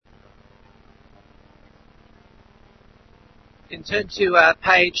You can turn to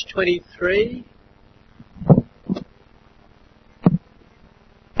page 23.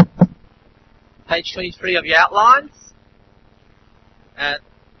 Page 23 of your outlines.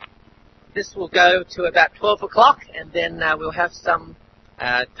 This will go to about 12 o'clock, and then we'll have some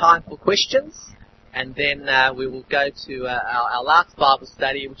time for questions, and then we will go to our last Bible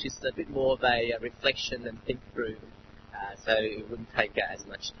study, which is a bit more of a reflection and think through, so it wouldn't take as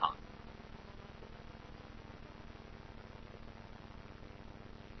much time.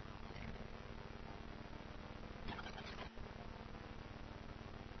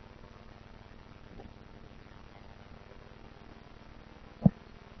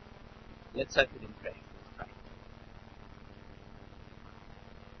 Let's open in prayer.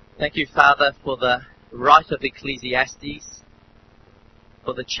 Thank you, Father, for the right of Ecclesiastes,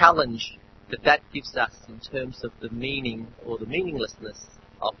 for the challenge that gives us in terms of the meaning or the meaninglessness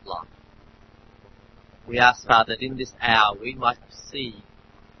of life. We ask, Father, that in this hour we might see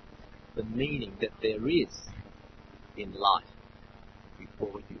the meaning that there is in life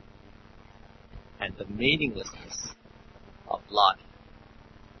before you, and the meaninglessness of life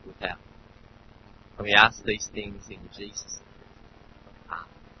without. And we ask these things in Jesus' name.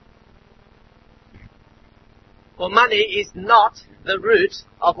 Well, money is not the root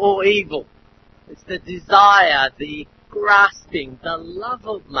of all evil. It's the desire, the grasping, the love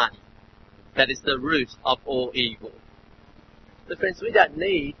of money that is the root of all evil. So friends, we don't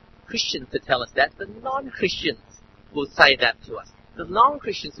need Christians to tell us that. The non-Christians will say that to us. The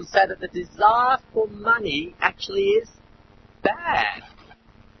non-Christians will say that the desire for money actually is bad.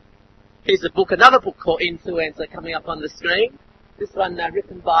 Here's another book called Influencer coming up on the screen. This one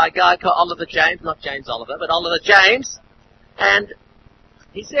written by a guy called Oliver James, not James Oliver, but Oliver James. And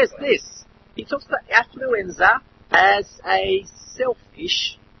he says this. He talks about affluenza as a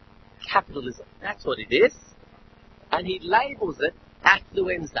selfish capitalism. That's what it is. And he labels it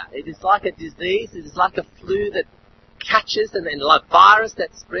affluenza. It is like a disease. It is like a flu that catches and then like a virus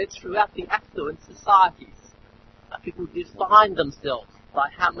that spreads throughout the affluent societies. People define themselves by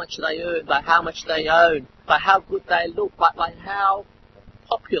how much they earn, by how much they own, by how good they look, by how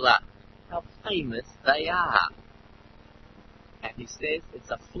popular, how famous they are. And he says it's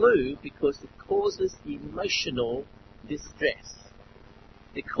a flu because it causes emotional distress.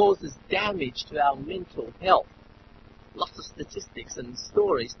 It causes damage to our mental health. Lots of statistics and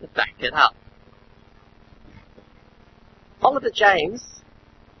stories to back it up. Oliver James'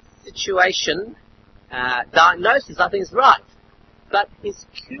 situation, diagnosis, I think is right. But his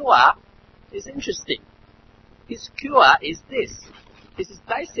cure is interesting. His cure is this. This is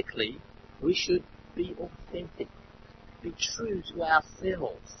basically, we should be authentic. Be true to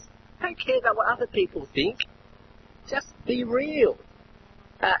ourselves. Don't care about what other people think. Just be real.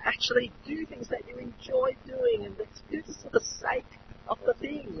 Actually do things that you enjoy doing, and let's do this for the sake of the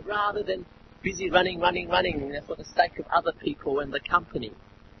thing, rather than busy running for the sake of other people and the company.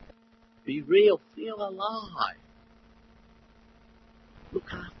 Be real. Feel alive.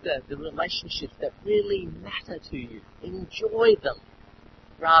 Look after the relationships that really matter to you. Enjoy them,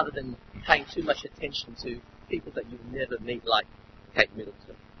 rather than paying too much attention to people that you'll never meet, like Kate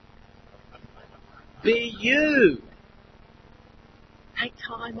Middleton. Be you. Take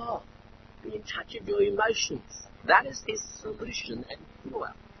time off. Be in touch with your emotions. That is his solution and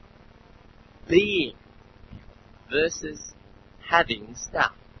cure. Being versus having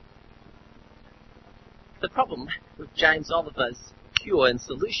stuff. The problem with James Oliver's cure and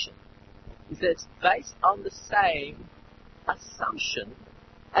solution is that it's based on the same assumption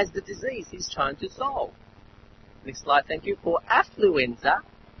as the disease he's trying to solve. Next slide, thank you. For affluenza,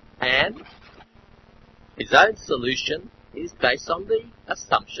 and his own solution is based on the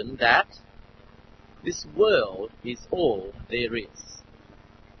assumption that this world is all there is.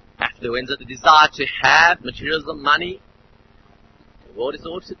 Affluenza, the desire to have materialism, money. The world is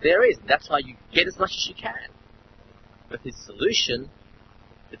all there is. That's why you get as much as you can. But his solution,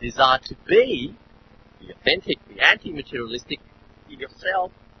 the desire to be authentic, be anti-materialistic, be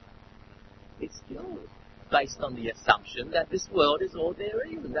yourself, is still based on the assumption that this world is all there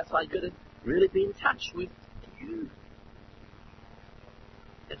is, and that's why you've got to really be in touch with you.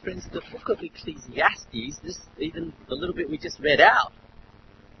 And friends, the book of Ecclesiastes, this, even the little bit we just read out,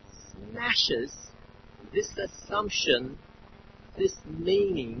 smashes this assumption, this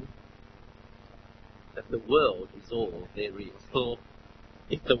meaning that the world is all there is. For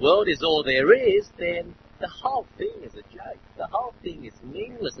if the world is all there is, then the whole thing is a joke. The whole thing is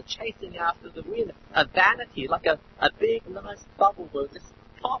meaningless, a chasing after the wind, a vanity, like a big, nice bubble will just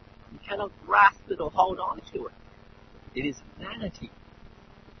pop. You cannot grasp it or hold on to it. It is vanity.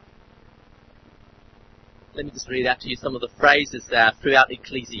 Let me just read out to you some of the phrases throughout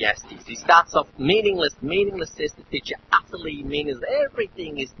Ecclesiastes. He starts off, meaningless, meaningless, says the teacher, utterly meaningless.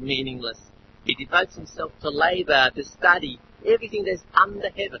 Everything is meaningless. He devotes himself to labour, to study, everything that's under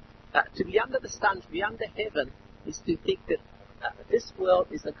heaven. To be under the sun, to be under heaven, is to think that this world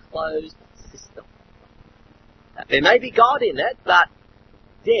is a closed system. There may be God in it, but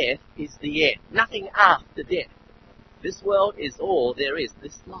death is the end. Nothing after death. This world is all there is,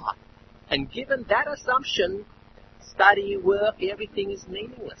 this life. And given that assumption, study, work, everything is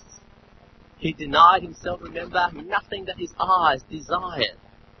meaningless. He denied himself, remember, nothing that his eyes desired.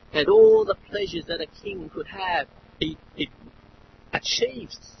 Had all the pleasures that a king could have. He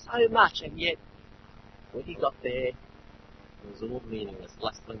achieved so much, and yet, when he got there, it was all meaningless.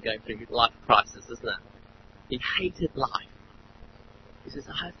 Like someone going through a life crisis, isn't it? He hated life. He says,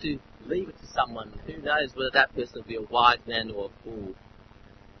 I have to leave it to someone. Who knows whether that person will be a wise man or a fool.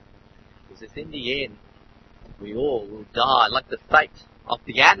 He says, in the end, we all will die. Like the fate of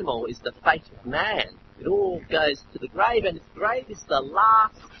the animal is the fate of man. It all goes to the grave, and its grave is the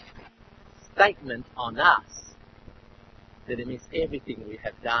last statement on us. That it means everything we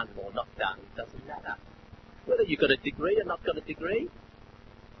have done or not done, it doesn't matter. Whether you've got a degree or not got a degree,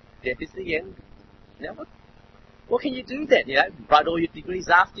 death is the end. Now what can you do then? You know, write all your degrees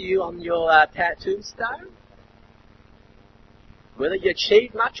after you on your tombstone? Whether you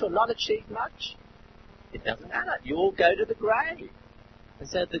achieve much or not achieve much, it doesn't matter. You all go to the grave. And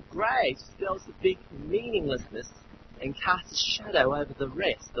so the grave spells the big meaninglessness and casts a shadow over the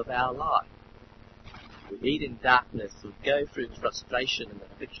rest of our life. We eat in darkness, we go through frustration and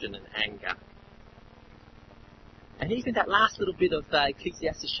affliction and anger. And even that last little bit of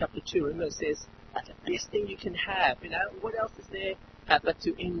Ecclesiastes chapter 2, remember it says, that's the best thing you can have. You know, what else is there but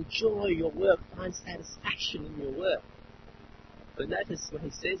to enjoy your work, find satisfaction in your work. But notice when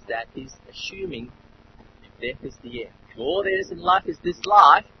he says that, he's assuming death is the end. If all there is in life is this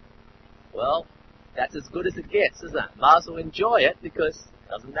life, well, that's as good as it gets, isn't it? Might as well enjoy it, because it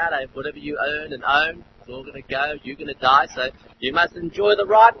doesn't matter if whatever you earn and own, it's all going to go, you're going to die, so you must enjoy the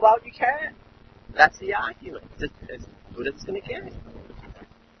ride while you can. That's the argument. It's as good as it's going to get.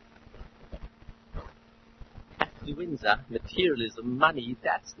 Ashley Windsor, materialism, money,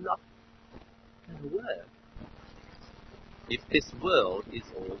 that's not going to work. If this world is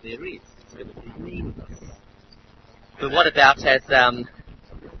all there is, it's going to be meaningless. But what about, as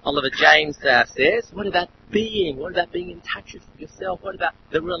Oliver James says, what about being? What about being in touch with yourself? What about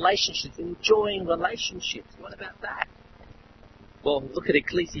the relationships, enjoying relationships? What about that? Well, look at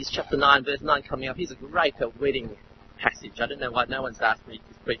Ecclesiastes chapter 9, verse 9 coming up. Here's a great wedding passage. I don't know why no one's asked me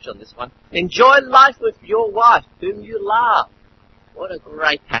to preach on this one. Enjoy life with your wife, whom you love. What a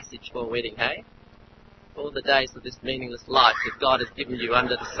great passage for a wedding, hey? All the days of this meaningless life that God has given you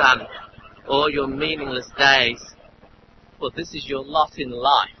under the sun, all your meaningless days, well, this is your lot in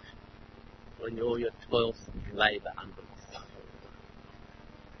life, when all your toilsome labour under the sun.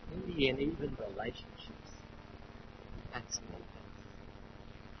 In the end, even relationships, that's meaningless.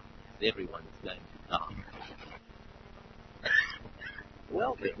 Everyone is going to die.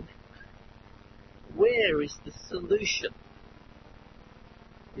 Well then, where is the solution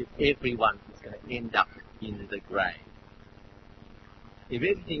if everyone is going to end up in the grave? If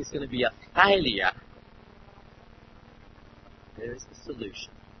everything is going to be a failure, there is the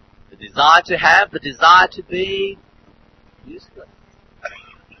solution. The desire to have, the desire to be useless.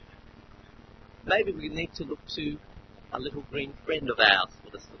 Maybe we need to look to a little green friend of ours for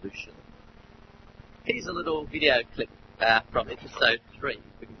the solution. Here's a little video clip from episode 3.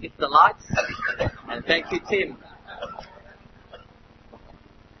 We can get the lights. And thank you, Tim.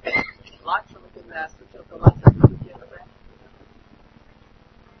 Lights, we can switch off the lights.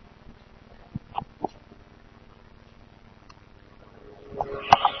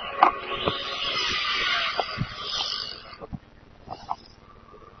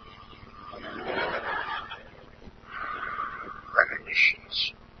 Premonitions.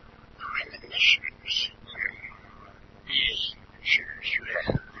 These features you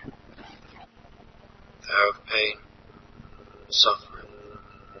have. Thou of pain, suffering,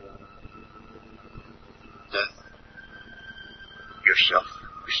 death. Yourself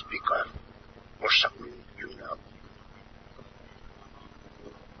you speak of, or someone you know.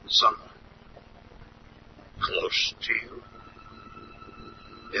 Someone close to you.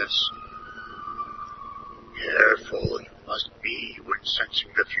 Yes. Careful you must be when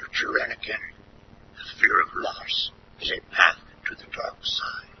sensing the future, Anakin. The fear of loss is a path to the dark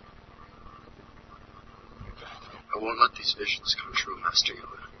side. I won't let these visions come true, Master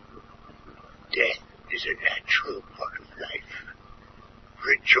Yoda. Death is a natural part of life.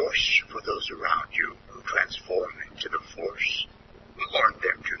 Rejoice for those around you who transform into the force. Mourn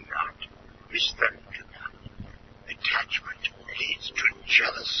them do not. Miss them do not. Attachment leads to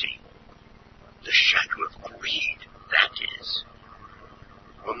jealousy. The shadow of greed, that is.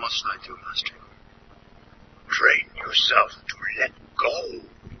 What must I do, Master? Train yourself to let go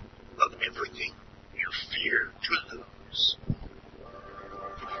of everything you fear to lose.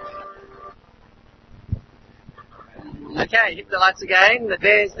 Okay, hit the lights again.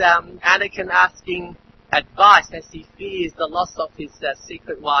 There's Anakin asking advice as he fears the loss of his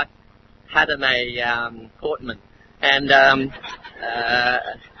secret wife, Padme Portman. And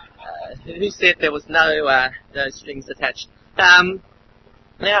who said there was no strings attached?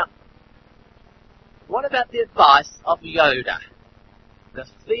 Now, what about the advice of Yoda? The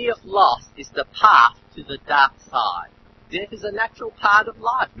fear of loss is the path to the dark side. Death is a natural part of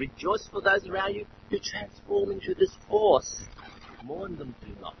life. Rejoice for those around you who transform into this force. Mourn them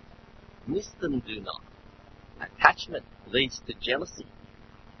do not. Miss them do not. Attachment leads to jealousy.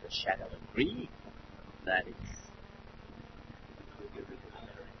 The shadow of greed, that is.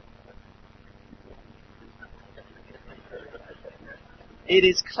 It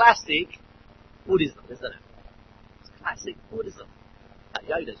is classic Buddhism, isn't it? It's classic Buddhism.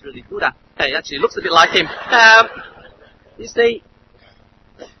 Yoda's really Buddha. He actually looks a bit like him. You see,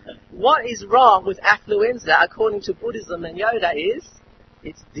 what is wrong with affluenza, according to Buddhism and Yoda, is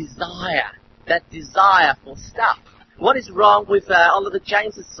it's desire. That desire for stuff. What is wrong with Oliver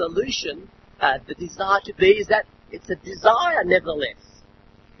James's solution, the desire to be, is that it's a desire nevertheless.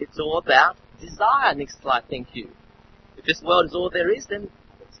 It's all about desire. Next slide, thank you. If this world is all there is, then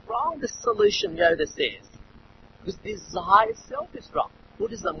what's wrong with the solution, Yoda says? Because desire itself is wrong.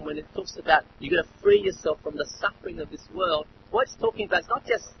 Buddhism, when it talks about you've got to free yourself from the suffering of this world, what it's talking about is not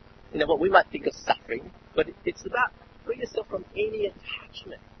just, what we might think of suffering, but it's about free yourself from any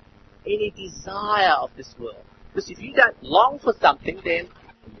attachment, any desire of this world. Because if you don't long for something, then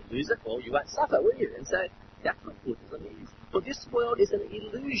when you lose it, well, you won't suffer, will you? And so that's what Buddhism is. But this world is an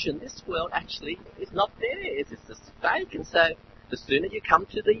illusion. This world actually is not there. It's just fake. And so the sooner you come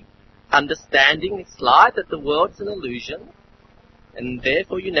to the understanding, next slide, that the world is an illusion, and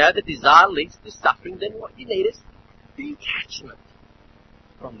therefore you know that desire leads to suffering, then what you need is detachment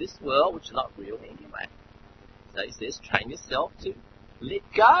from this world, which is not real anyway. So he says, train yourself to let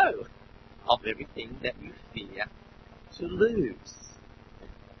go of everything that you fear to lose.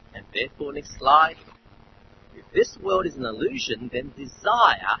 And therefore, next slide, if this world is an illusion, then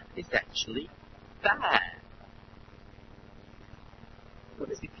desire is actually bad. What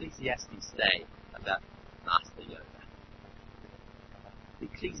does Ecclesiastes say about Master Yoda?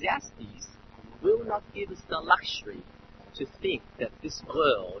 Ecclesiastes will not give us the luxury to think that this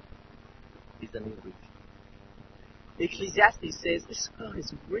world is an illusion. Ecclesiastes says this world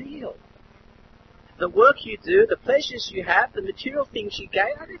is real. The work you do, the pleasures you have, the material things you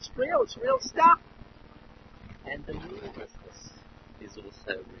gain, it's real stuff. And the meaninglessness is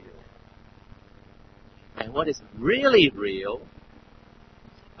also real. And what is really real,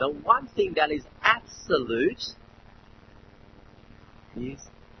 the one thing that is absolute, is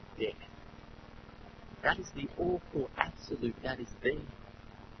death. That is the awful absolute that is there.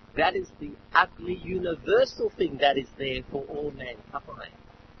 That is the ugly universal thing that is there for all mankind.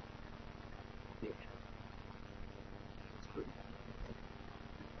 Death.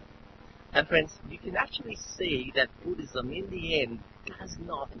 And friends, you can actually see that Buddhism in the end does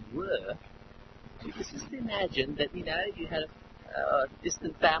not work. Because just imagine that, you had a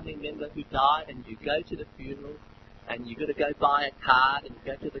distant family member who died, and you go to the funeral, and you've got to go buy a card, and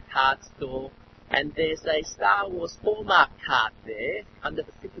you go to the card store, and there's a Star Wars Hallmark card there under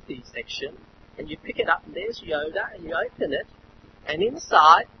the sympathy section, and you pick it up, and there's Yoda, and you open it, and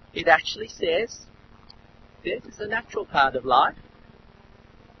inside it actually says, death is a natural part of life.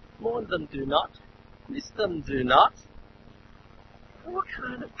 Mourn them do not. Miss them do not. What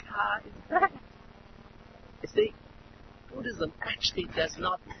kind of card is that? You see, Buddhism actually does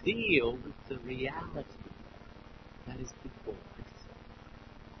not deal with the reality that is before us.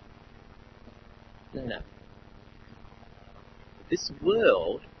 No. This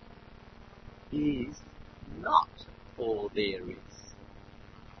world is not all there is.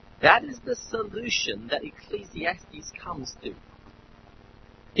 That is the solution that Ecclesiastes comes to.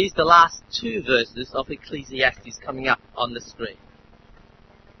 Here's the last two verses of Ecclesiastes coming up on the screen.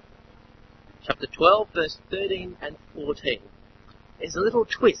 Chapter 12, verse 13 and 14. There's a little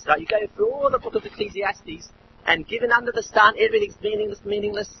twist, right? You go through all the book of Ecclesiastes, and given under the sun, everything's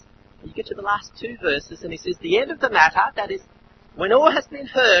meaningless. And you get to the last two verses, and he says, the end of the matter, that is, when all has been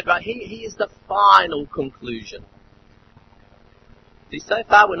heard, right, he is the final conclusion. See, so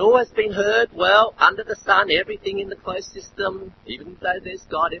far when all has been heard, well, under the sun, everything in the closed system, even though there's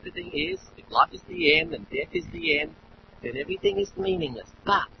God, everything is. If life is the end and death is the end, then everything is meaningless.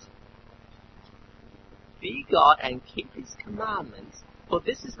 But fear God and keep his commandments, for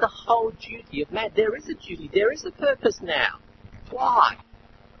this is the whole duty of man. There is a duty, there is a purpose now. Why?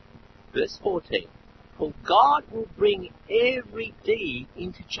 Verse 14. For God will bring every deed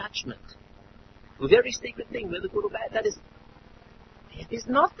into judgment. With every secret thing, whether good or bad, that is, death is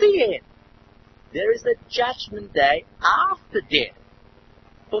not the end. There is a judgment day after death.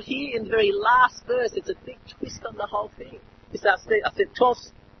 For here in the very last verse, it's a big twist on the whole thing. I said 12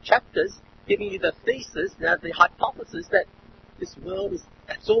 chapters giving you the thesis, the hypothesis that this world is,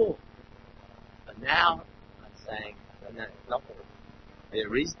 that's all. But now I'm saying, no, not all.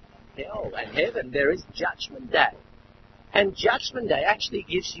 There is hell and heaven. There is judgment day. And judgment day actually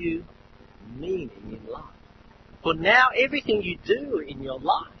gives you meaning in life. For now, everything you do in your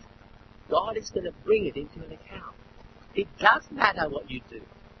life, God is going to bring it into an account. It does matter what you do.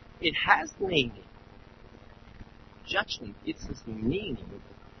 It has meaning. Judgment gives us meaning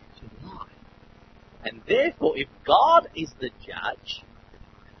to life. And therefore, if God is the judge,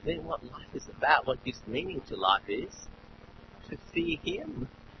 then what life is about, what gives meaning to life is to fear him,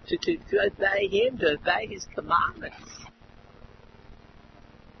 to obey him, to obey his commandments.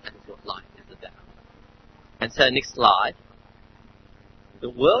 That is what life is about. And so next slide. The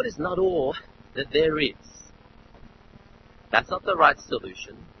world is not all that there is. That's not the right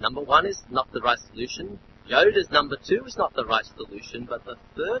solution. Number one is not the right solution. Yoda's number two is not the right solution. But the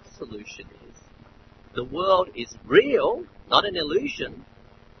third solution is the world is real, not an illusion,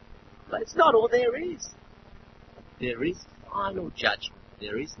 but it's not all there is. There is final judgment.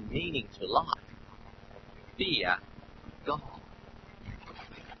 There is meaning to life. Fear God.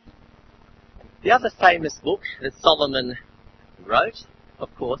 The other famous book that Solomon wrote,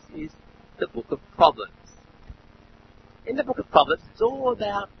 of course, is the book of Proverbs. In the book of Proverbs, it's all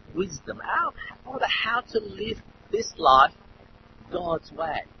about wisdom, all about how to live this life God's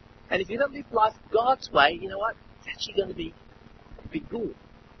way. And if you don't live life God's way, you know what? It's actually going to be good.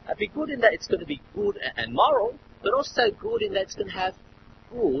 Be good in that it's going to be good and moral, but also good in that it's going to have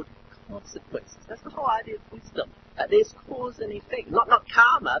good consequences. That's the whole idea of wisdom. There's cause and effect, not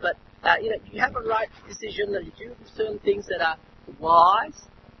karma, but you have a right decision, that you do certain things that are wise,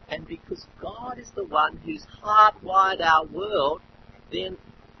 and because God is the one who's hardwired our world, then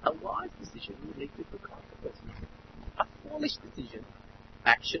a wise decision will lead to good consequences. A foolish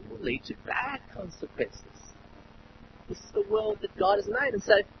action will lead to bad consequences. This is the world that God has made. And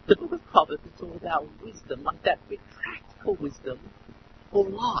so the book of Proverbs is all about wisdom, like that bit practical wisdom for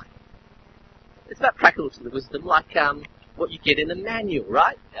life. It's about practical wisdom, like what you get in a manual,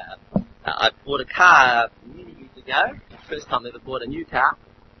 right? I bought a car many years ago. First time I ever bought a new car.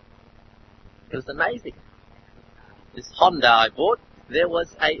 It was amazing. This Honda I bought, there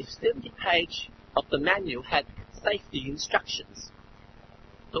was a 70-page of the manual had safety instructions.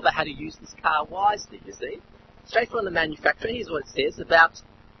 Talk about how to use this car wisely, you see. Straight from the manufacturer, here's what it says about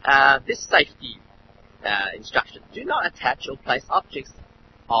this safety instruction. Do not attach or place objects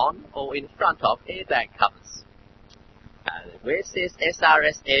on or in front of airbag covers. Where it says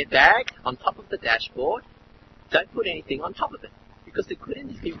SRS airbag on top of the dashboard, don't put anything on top of it, because it could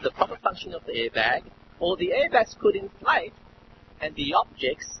interfere with the proper function of the airbag, or the airbags could inflate and the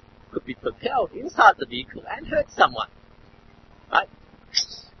objects could be propelled inside the vehicle and hurt someone. Right?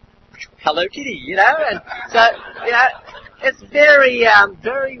 Hello Kitty, and so, it's very,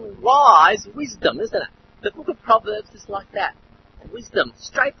 very wise wisdom, isn't it? The book of Proverbs is like that. Wisdom,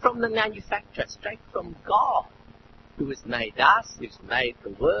 straight from the manufacturer, straight from God, who has made us, who's made the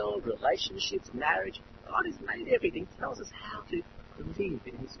world, relationships, marriage. God has made everything, tells us how to live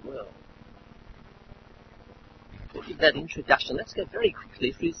in His world. To give that introduction, let's go very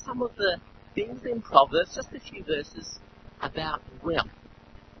quickly through some of the things in Proverbs, just a few verses about wealth.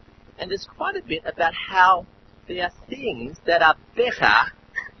 And there's quite a bit about how there are things that are better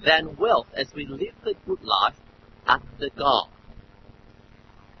than wealth as we live the good life under God.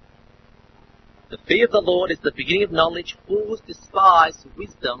 The fear of the Lord is the beginning of knowledge. Fools despise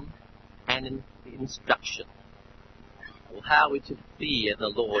wisdom and instruction. Well, how are we to fear the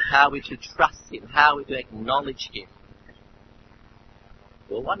Lord? How are we to trust Him? How are we to acknowledge Him?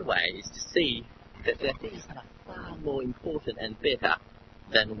 Well, one way is to see that there are things that are far more important and better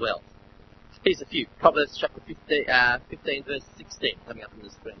than wealth. Here's a few. Proverbs chapter 15 verse 16, coming up on the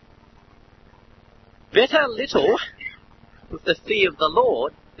screen. Better little with the fear of the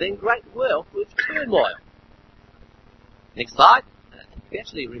Lord than great wealth with turmoil. Next slide. We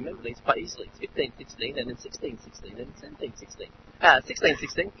actually remember these quite easily. It's 15:16 and then 16:16 and 17:16.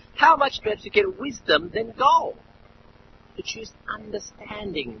 16:16. How much better to get wisdom than gold? To choose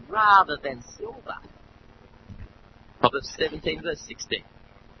understanding rather than silver. Proverbs 17 verse 16.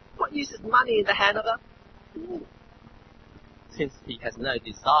 What use is money in the hand of a fool, since he has no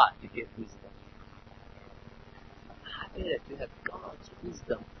desire to get wisdom? How better to have God's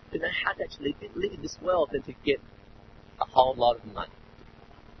wisdom, to know how to actually live in this world than to get a whole lot of money.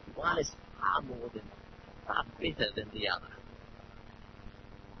 One is far better than the other.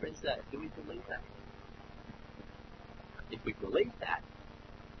 Friends, do we believe that? If we believe that,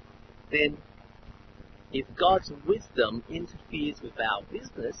 then if God's wisdom interferes with our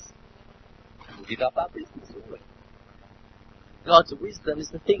business, we'll give up our business, won't we? God's wisdom is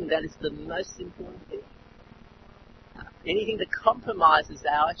the thing that is the most important thing. Anything that compromises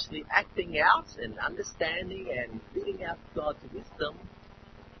our actually acting out and understanding and living out God's wisdom,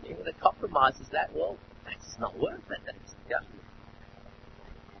 anything that compromises that, well, that's just not worth it.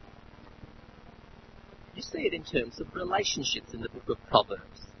 You see it in terms of relationships in the book of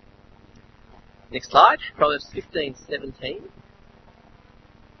Proverbs. Next slide, Proverbs 15:17.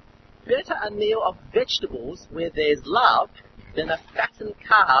 Better a meal of vegetables where there's love than a fattened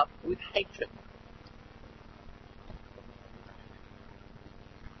calf with hatred.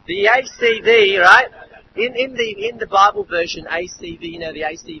 The ACV, right? In the Bible version, ACV, you know the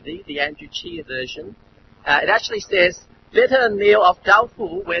ACV, the Andrew Chia version, it actually says, better a meal of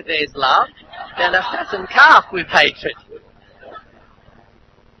tofu where there's love than a fattened calf with hatred.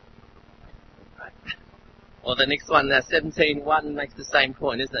 Or the next one, 17:1, makes the same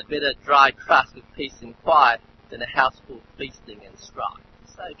point, isn't it? Better dry crust with peace and quiet than a house full of feasting and strife.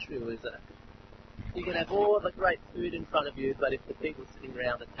 So true, isn't it? You can have all the great food in front of you, but if the people sitting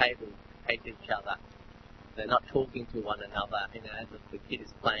around the table hate each other, they're not talking to one another, you know, the kid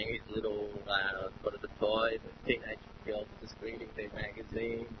is playing his little, toy, the teenage girls are just reading their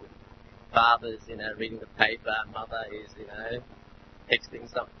magazine, father's, reading the paper, mother is, texting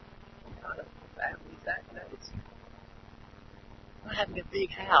something. What kind of family is that? It's not having a big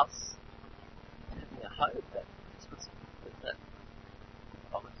house, having a home that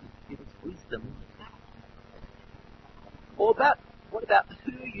promises to give us wisdom. Or what about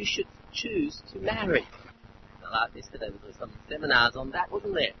who you should choose to marry? Yesterday there was some seminars on that,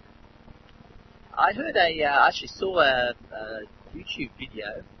 wasn't there? I heard actually saw a YouTube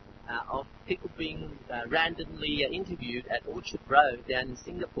video of people being randomly interviewed at Orchard Road down in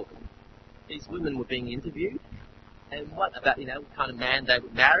Singapore. These women were being interviewed, and what about, what kind of man they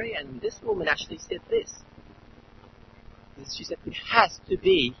would marry, and this woman actually said this. She said, it has to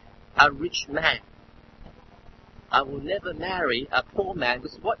be a rich man. I will never marry a poor man,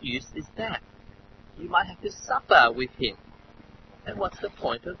 because what use is that? You might have to suffer with him. And what's the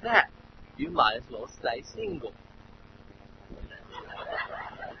point of that? You might as well stay single.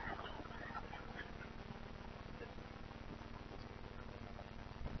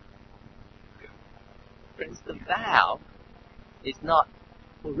 Friends, the vow is not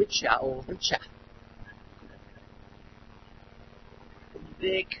for richer or richer.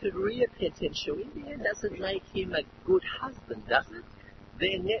 Their career potential in the end doesn't make him a good husband, does it?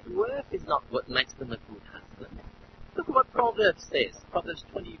 Their net worth is not what makes them a good husband. Look at what Proverbs says. Proverbs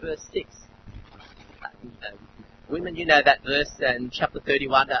 20 verse 6. Women, that verse in chapter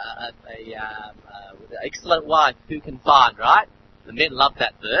 31, with an excellent wife who can find, right? The men love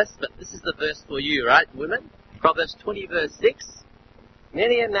that verse, but this is the verse for you, right, women? Proverbs 20 verse 6.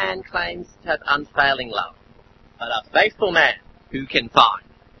 Many a man claims to have unfailing love, but a faithful man who can find.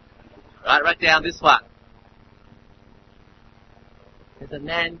 Right, write down this one. Because a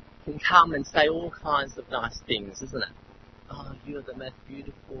man can come and say all kinds of nice things, isn't it? Oh, you're the most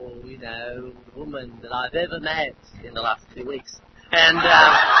beautiful, woman that I've ever met in the last 2 weeks. And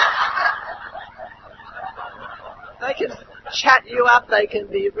they can chat you up, they can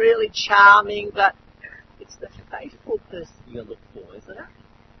be really charming, but it's the faithful person you look for, isn't it?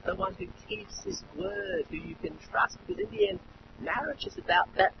 The one who keeps his word, who you can trust. Because in the end, marriage is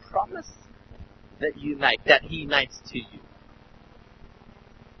about that promise that you make, that he makes to you.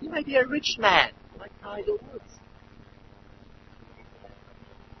 You may be a rich man, like Tiger Woods.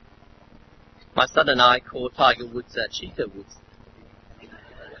 My son and I call Tiger Woods Cheetah Woods.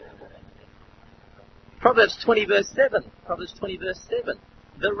 Proverbs 20 verse 7. Proverbs 20 verse 7.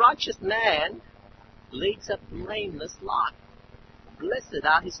 The righteous man leads a blameless life. Blessed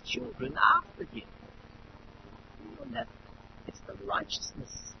are his children after him. It's the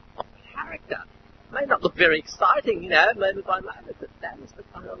righteousness of character. It may not look very exciting, moment by moment, but that is the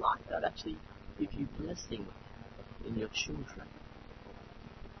kind of life that actually gives you blessing in your children.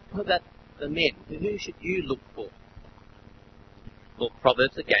 What about the men? Who should you look for? Well,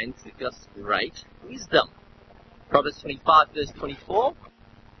 Proverbs again gives us great wisdom. Proverbs 25 verse 24.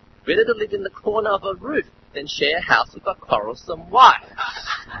 Better to live in the corner of a roof than share a house with a quarrelsome wife.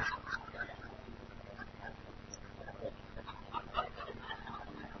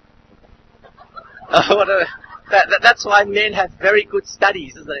 That's why men have very good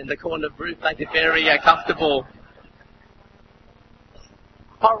studies, isn't it? In the corner of roof, make it very comfortable.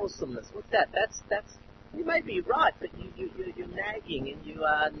 Quarrelsomeness, what's that? That's. You may be right, but you're nagging and you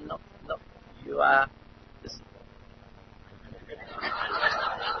are not. You are.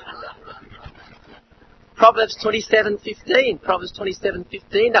 Proverbs 27:15. Proverbs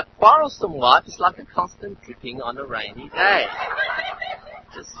 27:15. A quarrelsome wife is like a constant dripping on a rainy day.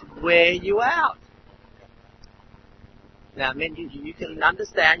 Just wear you out. Now, men, you can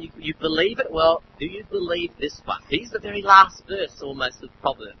understand, you believe it. Well, do you believe this one? Here's the very last verse, almost, of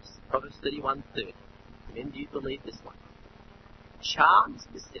Proverbs. Proverbs 31:30. Men, do you believe this one? Charm is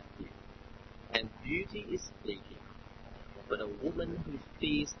deceptive, and beauty is fleeting, but a woman who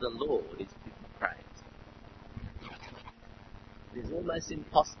fears the Lord is to be praised. It is almost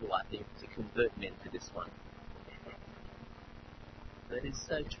impossible, I think, to convert men to this one. That is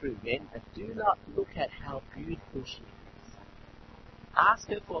so true, men. Do not look at how beautiful she is. Ask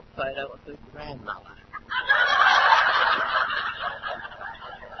her for a photo of her grandmother.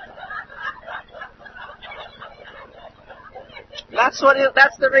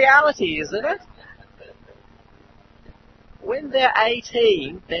 That's the reality, isn't it? When they're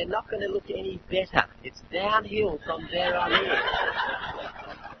 18, they're not going to look any better. It's downhill from there on in.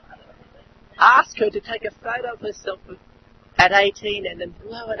 Ask her to take a photo of herself at 18 and then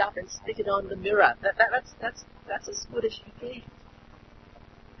blow it up and stick it on the mirror. That's as good as you get.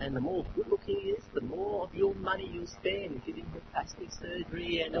 And the more good-looking he is, the more of your money you'll spend giving her plastic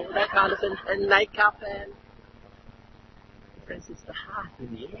surgery and all that kind of thing, and makeup and... Friends, it's the heart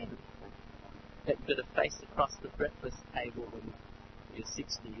in the end. That you've got to face across the breakfast table when you're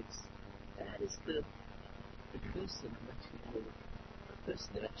 60. That is the person who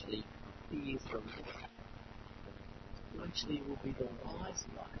actually fears the Lord. Who actually will be the wise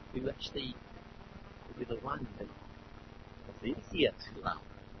one. Who actually will be the one that is easier to love.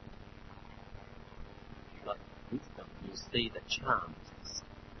 But wisdom, you see that charm is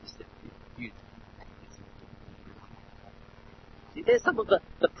deceptive beauty. See, there's some of the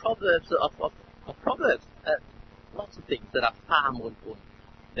proverbs of Proverbs. Lots of things that are far more important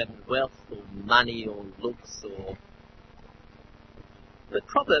than wealth or money or looks or... But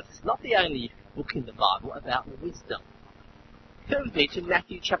Proverbs is not the only book in the Bible about wisdom. Turn with me to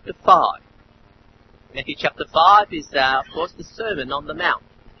Matthew chapter 5. Matthew chapter 5 is, of course, the Sermon on the Mount.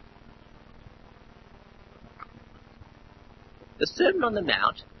 The Sermon on the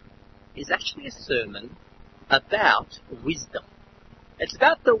Mount is actually a sermon about wisdom. It's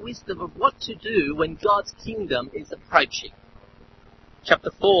about the wisdom of what to do when God's kingdom is approaching. Chapter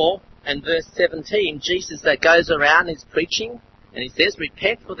 4 and verse 17, Jesus goes around and is preaching, and he says,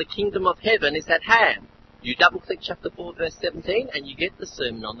 repent, for the kingdom of heaven is at hand. You double-click chapter 4 verse 17 and you get the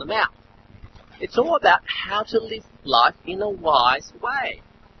Sermon on the Mount. It's all about how to live life in a wise way,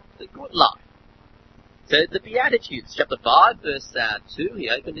 the good life. So the Beatitudes, chapter 5 verse 2, he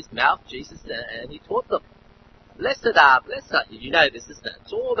opened his mouth, Jesus, and he taught them. Blessed are, you know this, isn't it?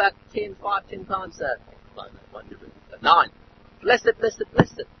 It's all about 10 times, 9. Blessed.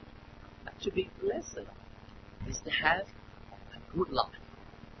 To be blessed is to have a good life.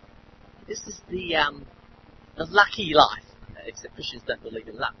 This is the lucky life, except Christians don't believe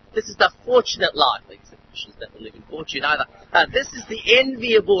in luck. This is the fortunate life, except Christians don't believe in fortune either. This is the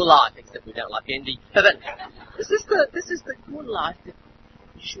enviable life, except we don't like envy. But this is the good life that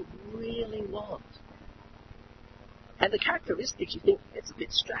you should really want. And the characteristics, you think, it's a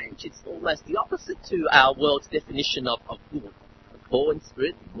bit strange. It's almost the opposite to our world's definition of good. Poor in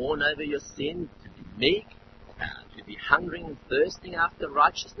spirit, mourn over your sin, to be meek, to be hungering and thirsting after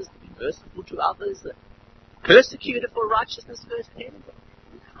righteousness, to be merciful to others, persecuted for righteousness, verse 10.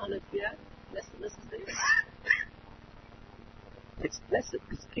 Kind of, blessedness is there. It's blessed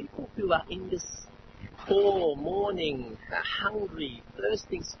because people who are in this poor, mourning, hungry,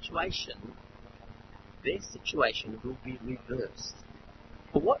 thirsting situation, their situation will be reversed.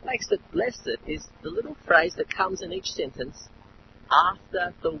 But what makes it blessed is the little phrase that comes in each sentence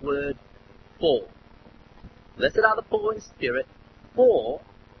after the word for. Blessed are the poor in spirit, for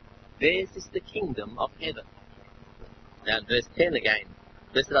theirs is the kingdom of heaven. Now in verse 10 again,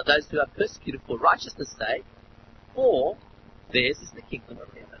 blessed are those who are persecuted for righteousness' sake, for theirs is the kingdom of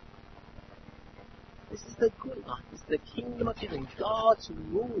heaven. This is the good life. This is the kingdom of heaven. God's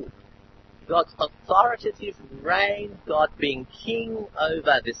rule. God's authoritative reign. God being king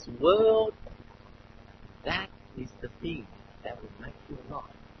over this world. That is the thing that will make your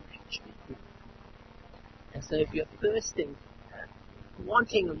life actually good. And so if you're thirsting,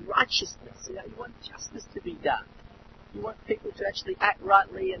 wanting righteousness, you want justice to be done, you want people to actually act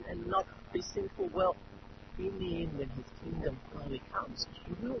rightly and not be sinful, well, in the end, when his kingdom finally comes,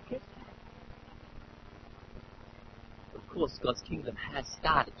 you will get that. Of course, God's kingdom has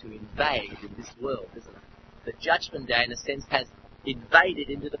started to invade in this world, isn't it? The judgment day, in a sense, has invaded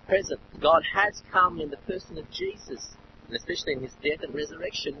into the present. God has come in the person of Jesus, and especially in his death and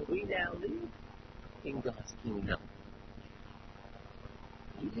resurrection, we now live in God's kingdom.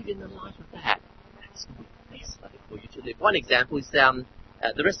 You live in the light of that. That's the best way for you to live. One example is the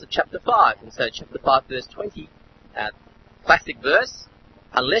rest of chapter 5. And so chapter 5, verse 20, classic verse,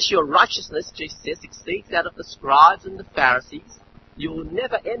 unless your righteousness, Jesus says, exceeds out of the scribes and the Pharisees, you will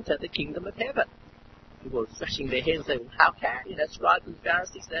never enter the kingdom of heaven. People are scratching their heads and saying, well, how can, scribes and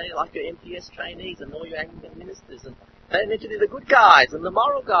Pharisees, they're like your MPS trainees and all your Anglican ministers, and they're meant to be the good guys and the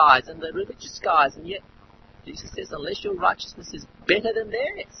moral guys and the religious guys, and yet Jesus says, unless your righteousness is better than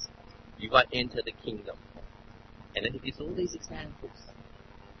theirs, you won't enter the kingdom. And then he gives all these examples.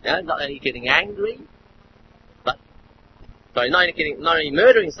 Not only getting angry, not only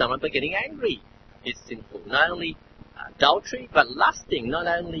murdering someone, but getting angry is sinful. Not only adultery, but lusting. Not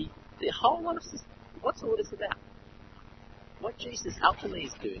only the whole lot of system. What's all this about? What Jesus ultimately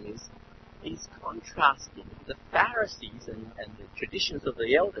is doing is he's contrasting the Pharisees and the traditions of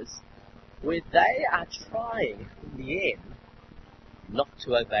the elders, where they are trying, in the end, not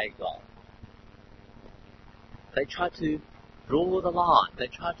to obey God. They try to draw the line. They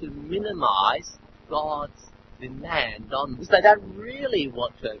try to minimize God's demand on them. They don't really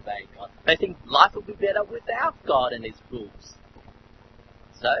want to obey God. They think life will be better without God and his rules.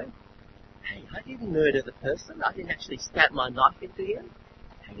 So, hey, I didn't murder the person. I didn't actually stab my knife into him.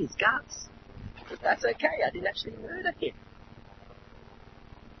 Hey, his guts. But that's okay. I didn't actually murder him.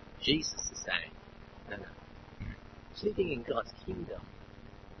 Jesus is saying, no. Living in God's kingdom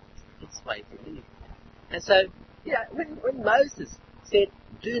is its way to live. And so, when Moses said,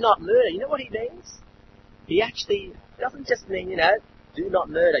 do not murder, you know what he means? He actually doesn't just mean, do not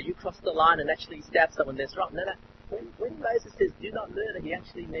murder. You cross the line and actually stab someone, that's wrong. No. When Moses says, do not murder, he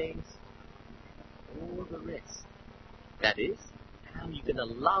actually means all the rest. That is, how you're going to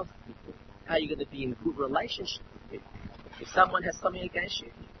love people, how you're going to be in good relationship with people. If someone has something against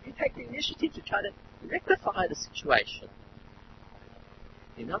you, you take the initiative to try to rectify the situation.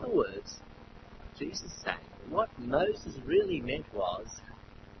 In other words, Jesus is saying what Moses really meant was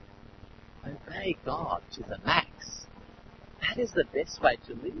obey God to the max. That is the best way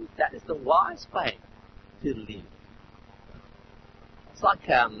to live. That is the wise way to live. It's like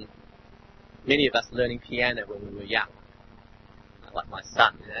many of us learning piano when we were young. Like my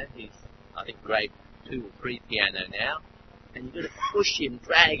son, he's, I think, grade 2 or 3 piano now. And you've got to push him,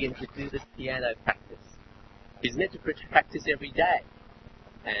 drag him to do this piano practice. He's meant to practice every day.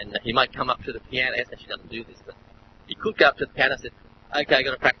 And he might come up to the piano. He actually doesn't do this, but he could go up to the piano and say, okay, I've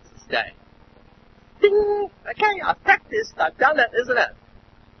got to practice this day. Ding! Okay, I've practiced. I've done it, isn't it?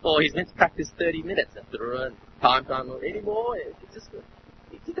 Or he's meant to practice 30 minutes after a time anymore.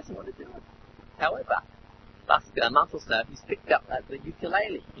 He doesn't want to do it. However, last month or so, he's picked up the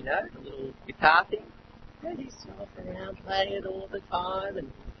ukulele, the little guitar thing. And he's off around playing it all the time,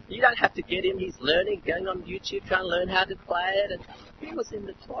 and you don't have to get him. He's learning, going on YouTube, trying to learn how to play it, and he was in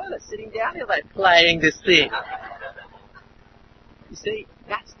the toilet sitting down here like playing this thing. You see,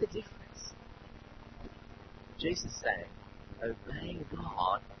 that's the difference. Jesus is saying, obeying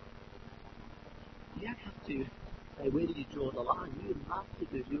God, you don't have to say, where do you draw the line? You love to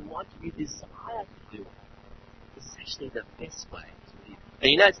do it, you want to, you desire to do it. It's actually the best way to live.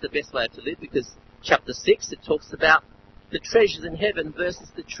 And it's the best way to live because Chapter 6, it talks about the treasures in heaven versus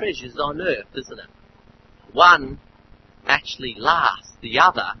the treasures on earth, isn't it? One actually lasts, the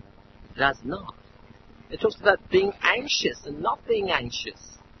other does not. It talks about being anxious and not being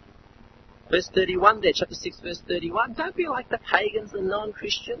anxious. Verse 31 there, chapter 6, verse 31, don't be like the pagans and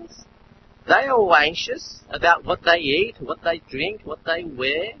non-Christians. They are all anxious about what they eat, what they drink, what they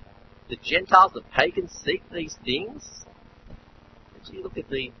wear. The Gentiles, the pagans, seek these things. As you look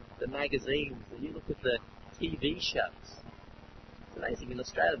at the magazines, and you look at the TV shows. It's amazing. In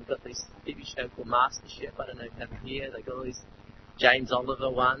Australia, we've got this TV show called MasterChef. I don't know if you have it here. They've got all these James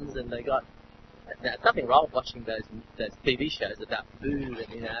Oliver ones, and they got... Now, there's nothing wrong with watching those TV shows about food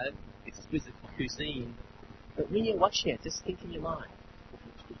and, exquisite cuisine. But when you're watching it, just think in your mind, which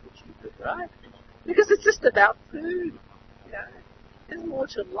would you prefer, right? Because it's just about food. You know? There's more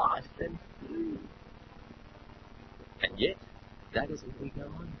to life than food. And yet, that is what we go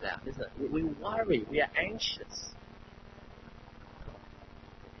on about, isn't it? We worry, we are anxious.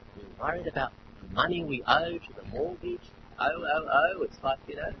 We're worried about the money we owe to the mortgage. Oh. It's like,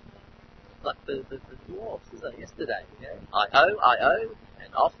 like the dwarfs, isn't it, yesterday? I owe,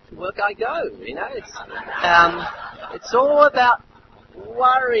 and off to work I go. It's all about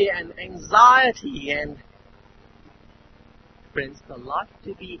worry and anxiety, and friends, the life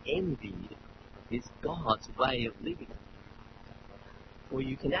to be envied is God's way of living. Where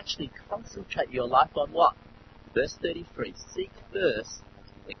you can actually concentrate your life on what? Verse 33, seek first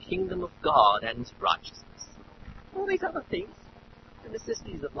the kingdom of God and His righteousness. All these other things, the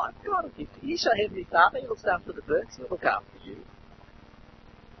necessities of life, God will give to you. Your Heavenly Father, He looks after the birds, He'll look after you.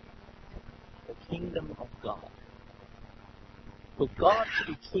 The kingdom of God. For God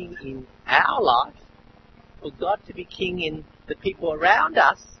to be king in our life, for God to be king in the people around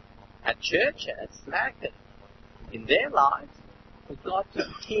us, at church, at SMAC, in their lives, for God to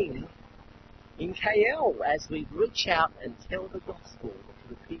be king in KL as we reach out and tell the gospel to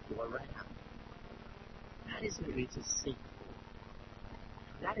the people around. That is what we're to seek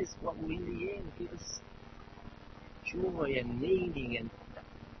for. That is what will in the end give us joy and meaning, and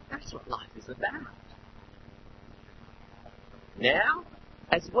that's what life is about. Now,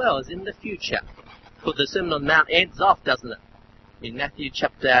 as well as in the future. For the Sermon on the Mount ends off, doesn't it? In Matthew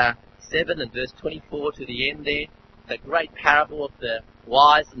chapter 7 and verse 24 to the end there, the great parable of the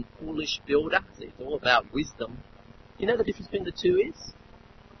wise and foolish builder. It's all about wisdom. You know the difference between the two is?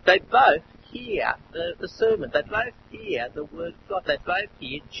 They both hear the sermon. They both hear the word of God. They both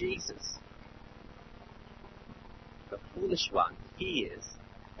hear Jesus. The foolish one hears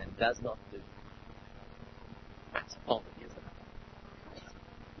and does not do. That's poverty, isn't it?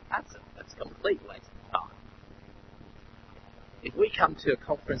 That's a complete waste of time. If we come to a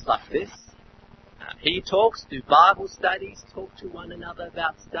conference like this, hear talks, do Bible studies, talk to one another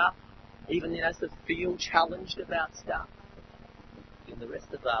about stuff, even sort of feel challenged about stuff, in the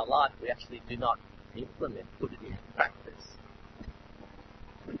rest of our life we actually do not implement, put it into practice.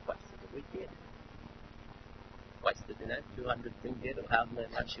 We wasted the weekend. Wasted, 200 ringgit or however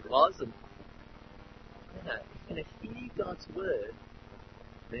much it was, and if you're going to hear God's word,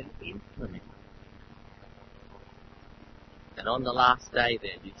 then implement it. And on the last day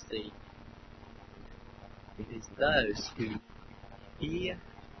there, you see, it is those who hear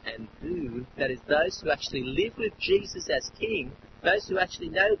and do, that is those who actually live with Jesus as King, those who actually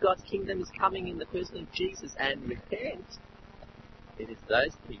know God's kingdom is coming in the person of Jesus and repent, it is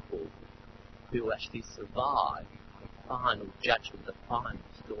those people who actually survive the final judgment, the final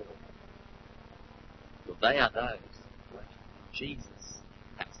storm. For they are those who actually Jesus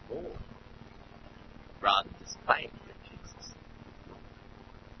has Lord, rather than just claim that Jesus.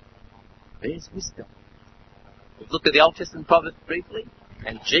 There's wisdom. We've looked at the Old Testament prophets briefly,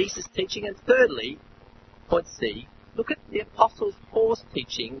 and Jesus' teaching. And thirdly, point C, look at the Apostle Paul's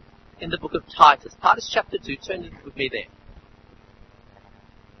teaching in the book of Titus. Titus chapter 2, turn with me there.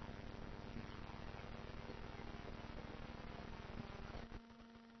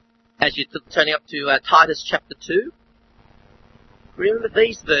 As you're turning up to Titus chapter 2, remember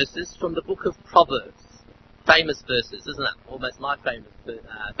these verses from the book of Proverbs. Famous verses, isn't it? Almost my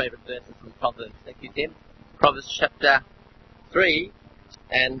favourite verses from Proverbs. Thank you, Tim. Proverbs chapter 3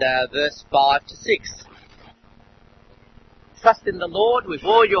 and verse 5 to 6. Trust in the Lord with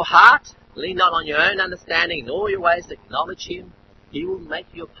all your heart. Lean not on your own understanding. In all your ways acknowledge Him. He will make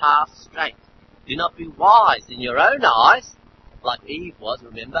your path straight. Do not be wise in your own eyes, like Eve was,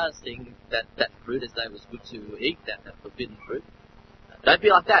 remember, seeing that fruit as though it was good to eat, that forbidden fruit. Don't be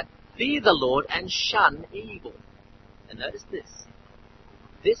like that. Fear the Lord and shun evil. And notice this.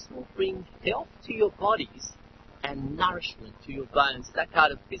 This will bring health to your bodies and nourishment to your bones. It's that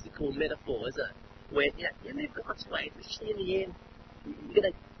kind of physical metaphor, isn't it? Where you live God's way, especially in the end, you're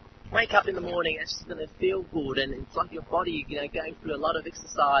going to wake up in the morning, it's just going to feel good, and it's like your body, going through a lot of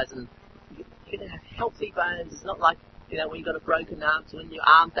exercise, and you're going to have healthy bones. It's not like, when you've got a broken arm, so when your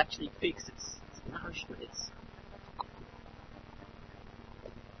arm's actually fixed, it's nourishment. It's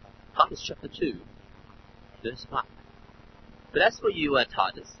Titus chapter 2, verse 1. But as for you,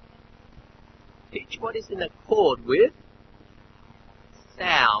 Titus, teach what is in accord with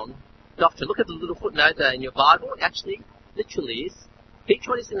sound doctrine. Look at the little footnote in your Bible. It actually, literally is, teach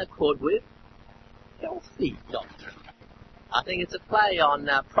what is in accord with healthy doctrine. I think it's a play on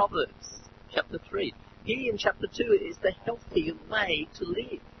Proverbs chapter 3. Here in chapter 2 is the healthy way to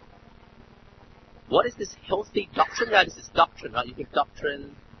live. What is this healthy doctrine? Notice this doctrine, right? You think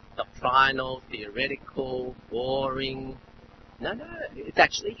doctrine, doctrinal, theoretical, boring. No, it's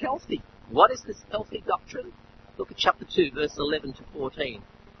actually healthy. What is this healthy doctrine? Look at chapter 2, verse 11 to 14.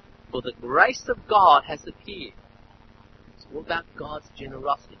 For the grace of God has appeared. It's all about God's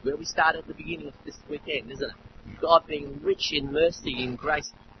generosity, where we started at the beginning of this weekend, isn't it? God being rich in mercy, in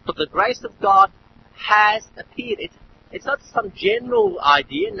grace. For the grace of God has appeared. It's not some general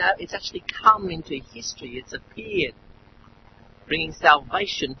idea, no, it's actually come into history, it's appeared, bringing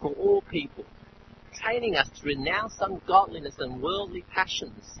salvation for all people, training us to renounce ungodliness and worldly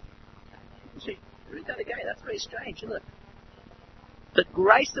passions. See, read that again, that's very strange, isn't it? The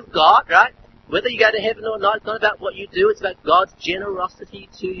grace of God, right, whether you go to heaven or not, it's not about what you do, it's about God's generosity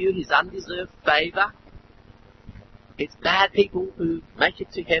to you, His undeserved favour. It's bad people who make it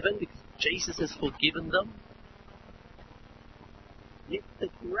to heaven because Jesus has forgiven them. Yet the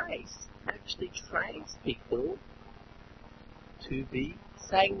grace actually trains people to be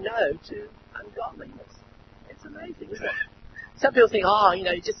saying no to ungodliness. It's amazing, isn't it? Some people think,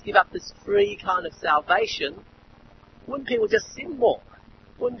 you just give up this free kind of salvation. Wouldn't people just sin more?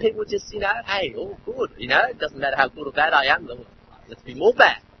 Wouldn't people just, hey, all good, it doesn't matter how good or bad I am, let's be more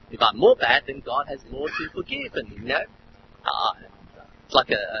bad. If I'm more bad, then God has more to forgive, and, it's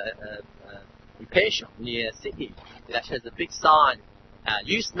like a repair shop near Sydney. It actually has a big sign.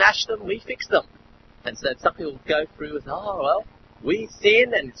 You smash them, we fix them. And so some people go through and we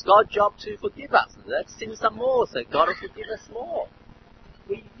sin and it's God's job to forgive us. And let's sin some more, so God will forgive us more.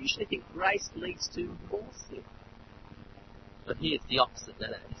 We usually think grace leads to more sin. But here it's the opposite. No,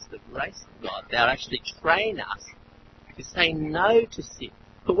 it's the grace of God. They'll actually train us to say no to sin.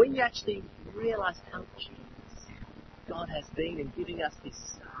 But when you actually realise how generous God has been in giving us His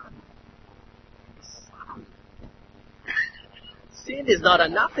Son, sin is not a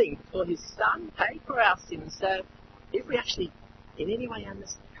nothing, for His Son paid for our sins. So if we actually in any way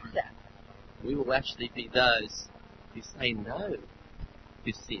understand that, we will actually be those who say no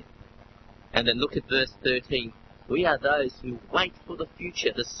to sin. And then look at verse 13. We are those who wait for the future,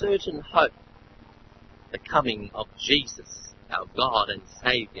 the certain hope, the coming of Jesus, our God and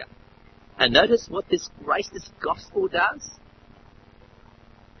Saviour. And notice what this grace, this gospel does.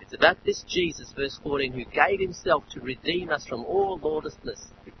 It's about this Jesus, verse 14, who gave Himself to redeem us from all lawlessness,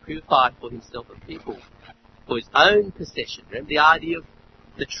 to purify for Himself a people for His own possession. Remember the idea of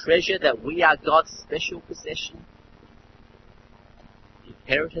the treasure, that we are God's special possession? The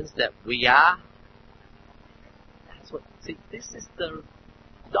inheritance that we are. See, this is the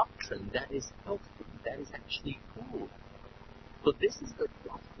doctrine that is healthy, that is actually good. But this is the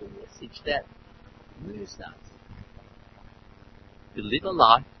gospel message that moves us to live a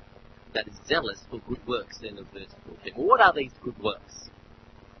life that is zealous for good works. In the verse 14. Well, what are these good works?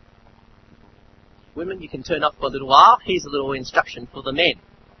 Women, you can turn off for a little while. Here's a little instruction for the men.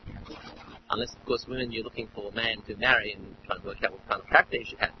 Unless, of course, women, you're looking for a man to marry and trying to work out what kind of character you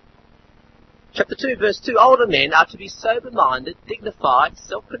should have. Chapter 2, verse 2, older men are to be sober-minded, dignified,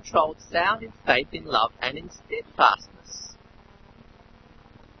 self-controlled, sound in faith, in love, and in steadfastness.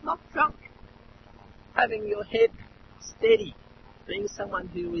 Not drunk. Having your head steady. Being someone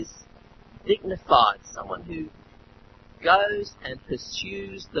who is dignified. Someone who goes and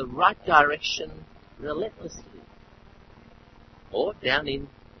pursues the right direction relentlessly. Or down in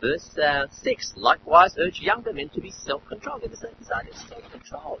verse 6, likewise urge younger men to be self-controlled. There's this idea of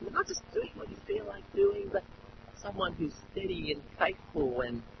self-control. You're not just doing what you feel like doing, but someone who's steady and faithful.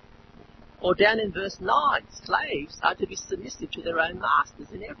 Or down in verse 9, slaves are to be submissive to their own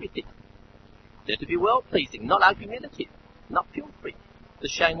masters in everything. They're to be well-pleasing, not argumentative, not pilfering, to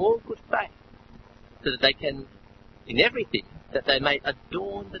shame all good faith, so that they can, in everything, that they may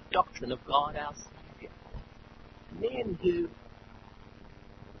adorn the doctrine of God our Saviour. Men who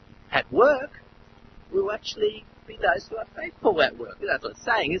at work will actually be those who are faithful at work. That's what it's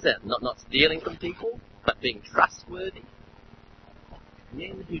saying, isn't it? Not stealing from people, but being trustworthy.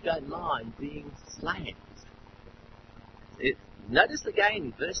 Men who don't mind being slaves. Notice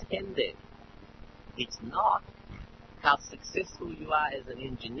again, verse 10 there. It's not how successful you are as an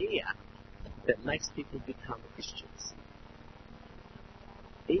engineer that makes people become Christians.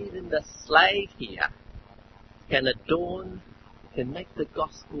 Even the slave here can make the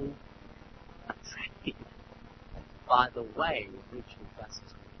gospel attractive by the way in which he does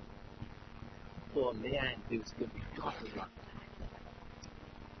it. For a man who's going to be godly like that.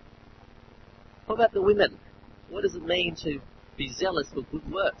 What about the women? What does it mean to be zealous for good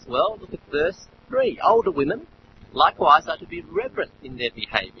works? Well, look at verse 3. Older women, likewise, are to be reverent in their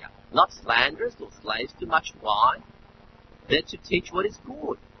behaviour, not slanderers or slaves to much wine. They're to teach what is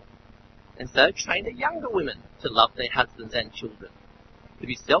good. And so train the younger women to love their husbands and children, to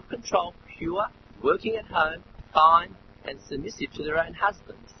be self-controlled, pure, working at home, kind, and submissive to their own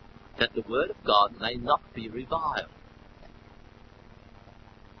husbands, that the word of God may not be reviled.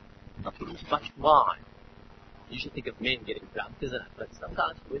 Not getting too much wine. You should think of men getting drunk, isn't it? But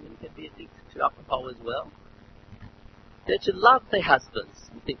sometimes women can be addicted to alcohol as well. They're to love their husbands.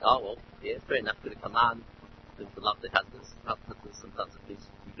 You think, oh, well, yeah, fair enough, to command them to love their husbands. Husbands sometimes are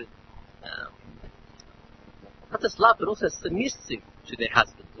stupid. Not just love, but also submissive to their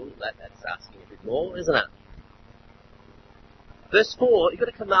husbands. Oh, that's asking a bit more, isn't it? Verse 4, you've got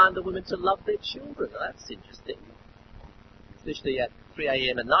to command the women to love their children. Now, that's interesting. Especially at 3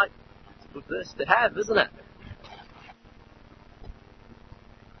 a.m. at night. It's a good verse to have, isn't it?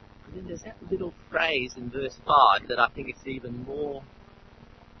 And then there's that little phrase in verse 5 that I think is even more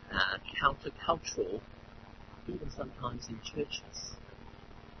countercultural, even sometimes in churches.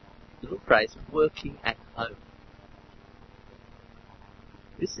 The little phrase, working at home.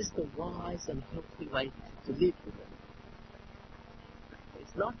 This is the wise and healthy way to live with them.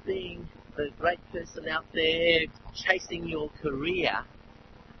 It's not being the great person out there chasing your career,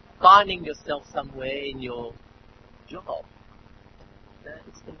 finding yourself somewhere in your job. No,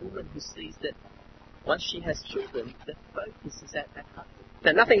 it's the woman who sees that once she has children, the focus is at home.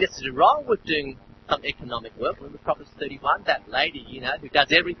 Now, nothing that's wrong with doing some economic work. Remember Proverbs 31, that lady, who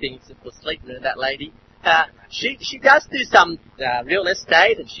does everything except for sleep, that lady, she does do some real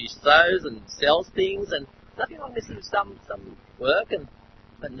estate, and she sews and sells things, and nothing wrong with some work.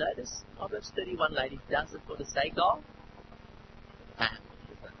 But notice, Proverbs 31 lady does it for the sake of family.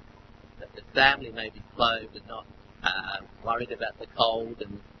 That the family may be clothed and not worried about the cold,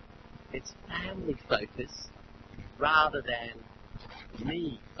 and it's family focus rather than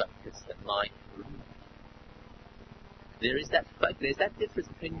me focus and my career. There is that focus. There's that difference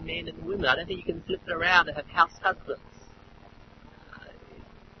between men and women. I don't think you can flip it around and have house husbands.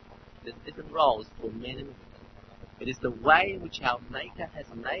 There's different roles for men and women. It is the way in which our Maker has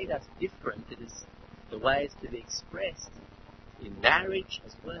made us different. It is the way it's to be expressed in marriage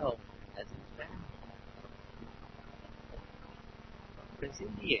as well as in family. Friends,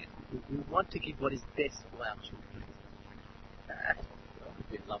 in the end, we want to give what is best for our children.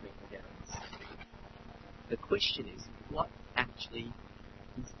 We're loving together. The question is, what actually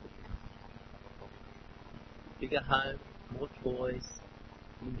is the bigger home, more toys,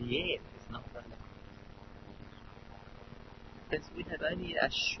 in the end, is not enough. Friends, we have only a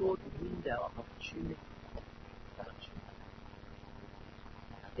short window of opportunity.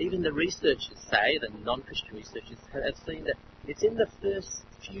 Even the researchers say, the non-Christian researchers have seen that it's in the first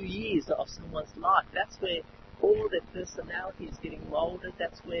few years of someone's life. That's where all their personality is getting molded.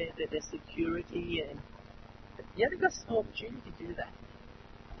 That's where their security and you haven't got an opportunity to do that.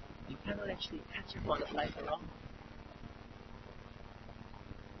 You cannot actually catch up on it later on.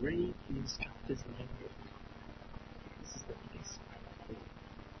 Read the instructor's manual. This is the best way.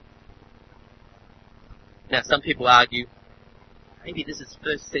 Now, some people argue, maybe this is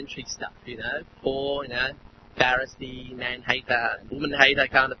first century stuff, poor, Pharisee, man hater, woman hater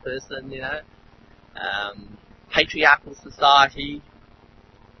kind of person, patriarchal society.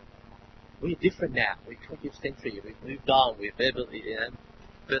 We're different now. We're 20th century. We've moved on. We're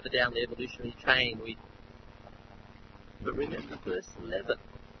further down the evolutionary train. But remember verse 11.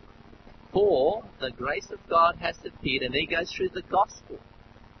 For the grace of God has appeared, and he goes through the gospel.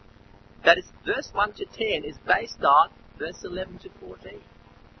 That is, verse 1 to 10 is based on verse 11 to 14.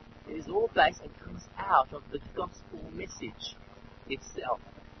 It is all based and comes out of the gospel message itself.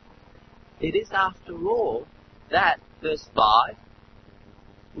 It is, after all, that verse 5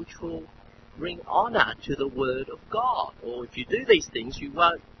 which will bring honour to the Word of God. Or if you do these things, you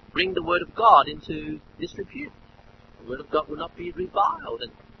won't bring the Word of God into disrepute. The Word of God will not be reviled.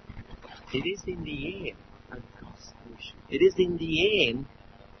 And it is in the end a gospel. It is in the end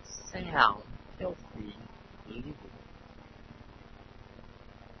sound, healthy living.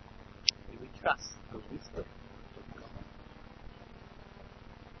 We trust the wisdom of God.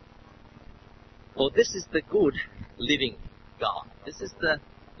 For this is the good living God. This is the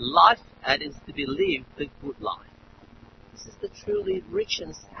life that is to be lived, the good life. This is the truly rich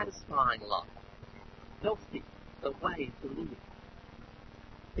and satisfying life. Healthy, the way to live.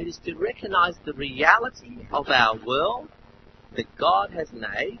 It is to recognize the reality of our world that God has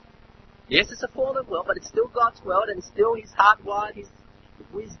made. Yes, it's a fallen world, but it's still God's world, and still He's hardwired His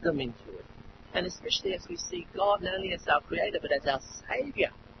wisdom into it. And especially as we see God not only as our Creator, but as our Saviour,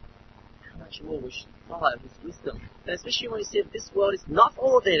 how much more we should follow His wisdom. And especially when we see that this world is not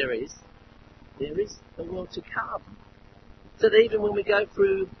all there is the world to come. So that even when we go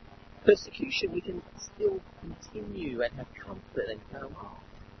through persecution, we can still continue and have comfort and go, oh,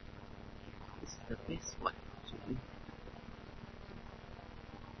 this is the best way to live.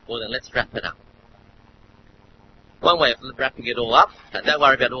 Well then, let's wrap it up. One way of wrapping it all up, don't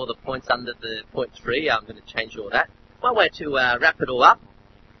worry about all the points under the point 3, I'm going to change all that. One way to wrap it all up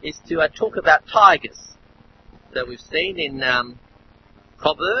is to talk about tigers. So we've seen in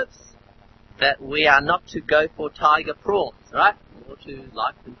Proverbs that we are not to go for tiger prawns, right? More to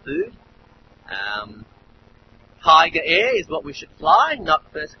life than food. Tiger Air is what we should fly, not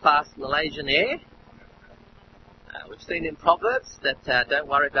first-class Malaysian Air. We've seen in Proverbs that don't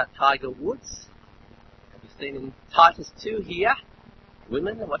worry about Tiger Woods. We've seen in Titus 2 here,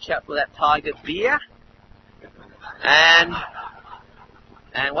 women, watch out for that tiger beer. And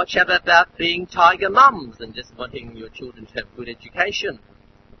watch out about being tiger mums and just wanting your children to have good education.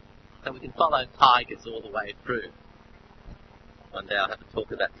 So we can follow tigers all the way through. One day I'll have a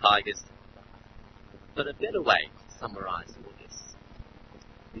talk about tigers. But a better way to summarise all this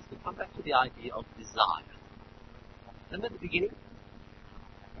is to come back to the idea of desire. Remember at the beginning?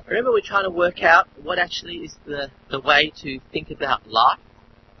 Remember we're trying to work out what actually is the way to think about life?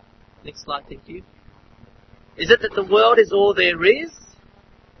 Next slide, thank you. Is it that the world is all there is?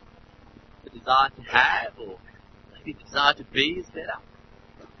 The desire to have, or maybe the desire to be is better?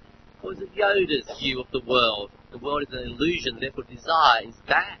 Or is it Yoda's view of the world? The world is an illusion, therefore desire is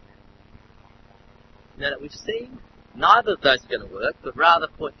bad. Now that we've seen, neither of those are going to work, but rather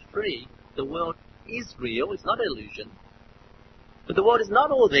point 3, the world is real, it's not an illusion. But the world is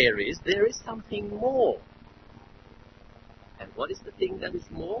not all there is something more. And what is the thing that is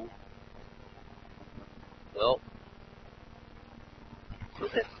more? Well,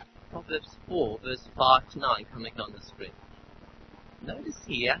 look at Proverbs 4, verse 5 to 9 coming on the screen. Notice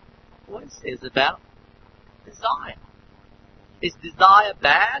here what it says about desire. Is desire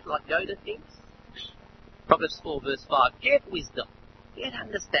bad, like Yoda thinks? Proverbs 4, verse 5, get wisdom, get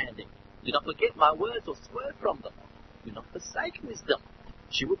understanding. Do not forget my words or swerve from them. Do not forsake wisdom.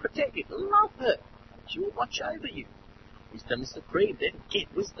 She will protect you. Love her. She will watch over you. Wisdom is supreme, then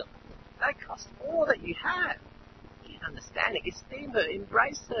get wisdom. That costs all that you have. Get understanding. Esteem her.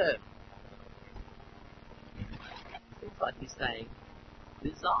 Embrace her. Seems like he's saying,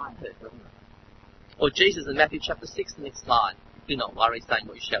 desire her, doesn't it? Or Jesus in Matthew chapter 6, the next slide. Do not worry, saying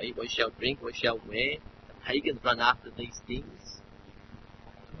what you shall eat, what you shall drink, what you shall wear. The pagans run after these things.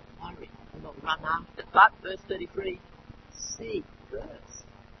 Do not worry. Do not run after. But, verse 33, seek first.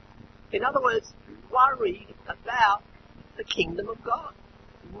 In other words, worry about the kingdom of God.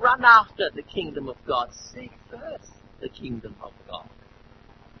 Run after the kingdom of God. Seek first the kingdom of God.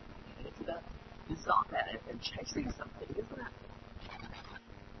 And it's about desire and chasing something, isn't it?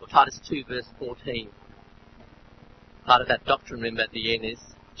 Well, Titus 2 verse 14. Part of that doctrine, remember, at the end is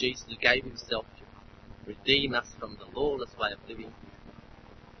Jesus who gave himself to redeem us from the lawless way of living,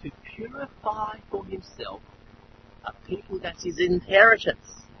 to purify for himself a people that's his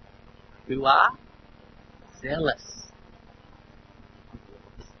inheritance, who are zealous.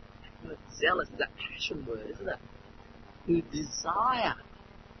 That word zealous is that passion word, isn't it? Who desire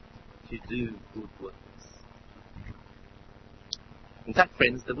to do good works. In fact,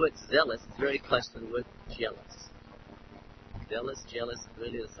 friends, the word zealous is very close to the word jealous. Zealous, jealous,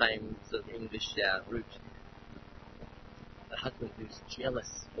 really the same sort of English root. The husband who's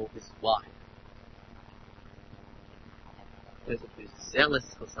jealous for his wife. The person who's zealous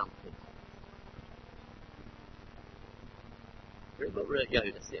for something. Remember what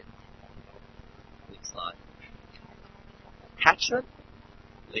Yoda said. Next slide. Attachment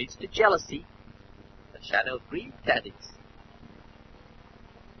leads to jealousy. The shadow of greed, that is.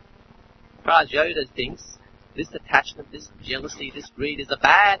 As far as Yoda thinks, this attachment, this jealousy, this greed is a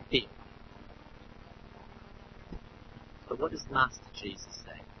bad thing. But what does Master Jesus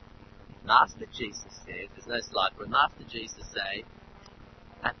say? Master Jesus says, there's no slide for it, Master Jesus say,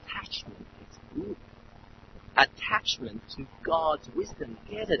 attachment is good. Attachment to God's wisdom,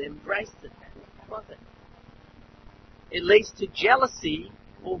 get it, embrace it, love it. It leads to jealousy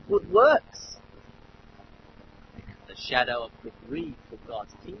for good works. The shadow of the greed for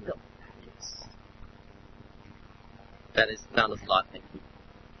God's kingdom. That is Thanos' life, thank you.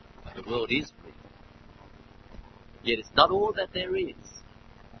 The world is real. Yet it's not all that there is.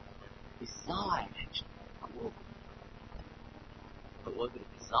 Desire, actually. Cool. But what we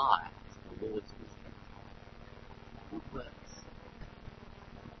desire is the Lord's wisdom. Good works.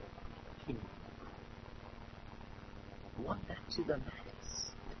 Kingdom. Want that to the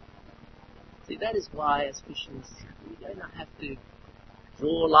max. See, that is why as Christians, we do not have to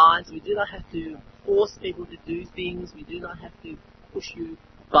draw lines. We do not have to force people to do things. We do not have to push you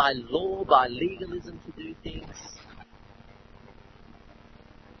by law, by legalism to do things.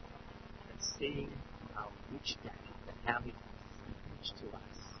 And seeing our rich Daddy and how He is rich to us.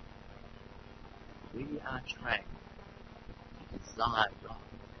 We are trained to desire God.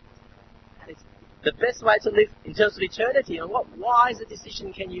 That is the best way to live in terms of eternity. And what wiser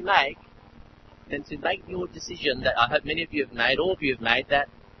decision can you make than to make your decision that I hope many of you have made, all of you have made, that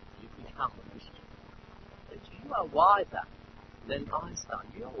you become a Christian. That you are wiser than Einstein.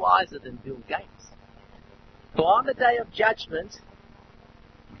 You are wiser than Bill Gates. For on the day of judgment,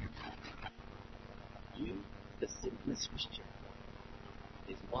 you, the simplest Christian,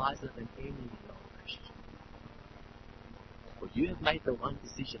 is wiser than any non-Christian. For you have made the one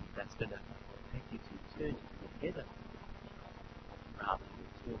decision that's going to take you to eternity, to heaven, rather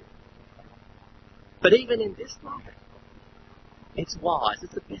than eternity. But even in this life, it's wise.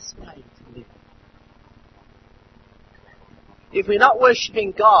 It's the best way to live. If we're not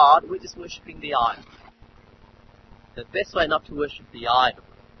worshipping God, we're just worshipping the idol. The best way not to worship the idol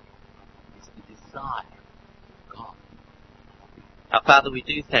is to desire God. Our Father, we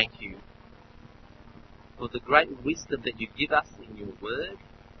do thank you for the great wisdom that you give us in your word,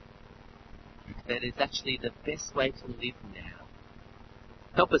 that is actually the best way to live now.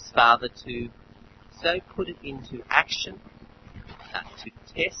 Help us, Father, to so put it into action, to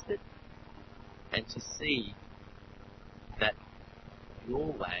test it, and to see that your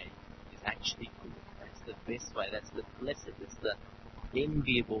way is actually good. That's the best way, that's the blessed, that's the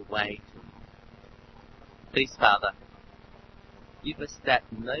enviable way to live. Please, Father, give us that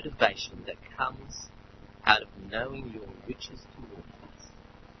motivation that comes out of knowing your riches towards us.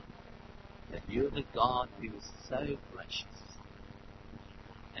 That you're the God who is so gracious,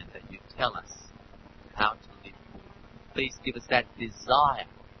 and that you tell us how to live for you. Please give us that desire.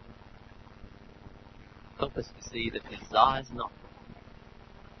 Help us to see that desire is not wrong,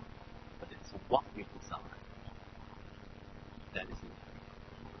 but it's what we desire that is important.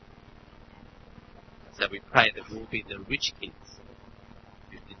 So we pray that we'll be the rich kids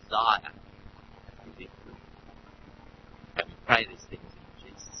who desire to live for you. And we pray these things in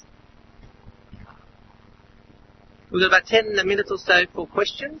Jesus' name. We've got about 10 minutes or so for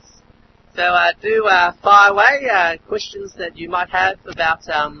questions. So do fire away questions that you might have about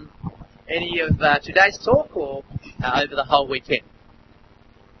any of today's talk or over the whole weekend.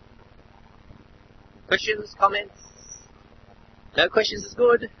 Questions, comments? No questions is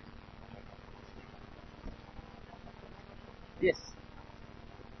good. Yes.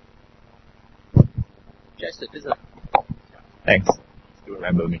 Joseph, isn't it? Thanks. You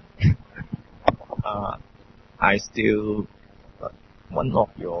remember me. I still, one of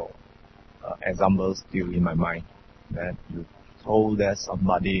your examples still in my mind, that you told that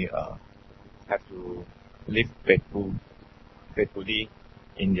somebody have to live faithfully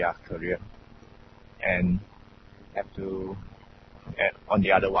in their career, and have to, on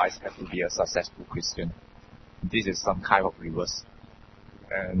the otherwise, have to be a successful Christian. This is some kind of reverse.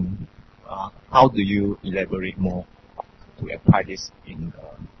 And how do you elaborate more to apply this in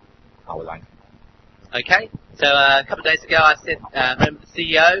our life? Okay, so a couple of days ago I said, remember the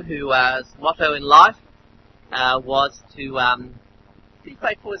CEO whose motto in life was to be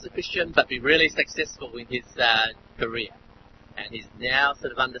faithful as a Christian but be really successful in his career. And he's now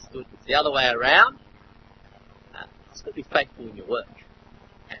sort of understood it's the other way around. You've got to be faithful in your work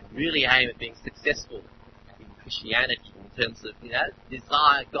and really aim at being successful in Christianity in terms of,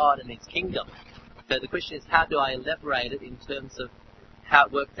 desire God and His kingdom. So the question is, how do I elaborate it in terms of how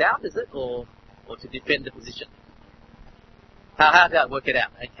it works out, is it, or to defend the position? How do I work it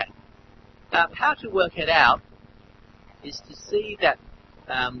out? Okay. How to work it out is to see that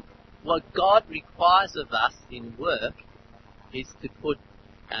what God requires of us in work is to put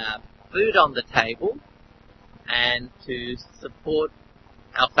food on the table and to support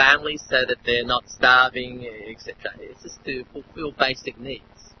our families so that they're not starving, etc. It's just to fulfill basic needs.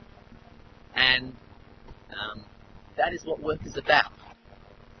 And that is what work is about.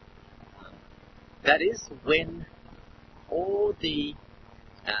 That is when all the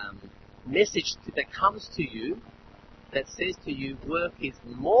message that comes to you that says to you work is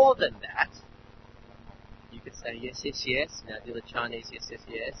more than that, you could say yes, yes, yes. Now do the Chinese yes, yes,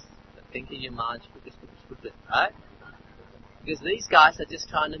 yes. But think in your mind, right? Because these guys are just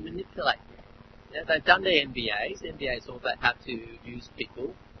trying to manipulate you. They've done their MBAs. MBA is all about how to use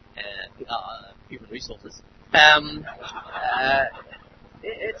people, human resources.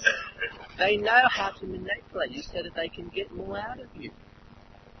 They know how to manipulate you so that they can get more out of you.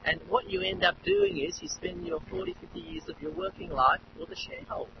 And what you end up doing is you spend your 40, 50 years of your working life for the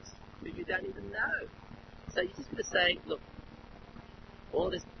shareholders, who you don't even know. So you just got to say, look, all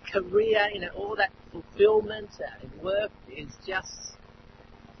this career, all that fulfillment in work is just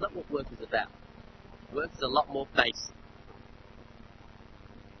not what work is about. Work is a lot more basic.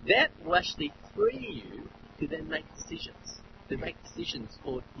 That will actually free you to then make decisions,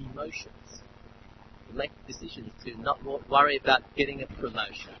 for emotions, to make decisions to not worry about getting a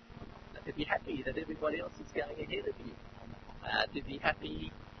promotion, to be happy that everybody else is going ahead of you, to be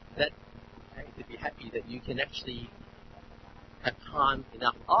happy that you can actually have time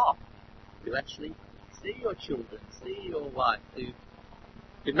enough off to actually see your children, see your wife, to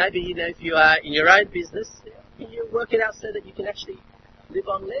maybe, if you are in your own business, you work it out so that you can actually live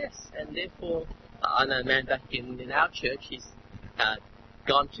on less, and therefore, I know a man back in our church, he's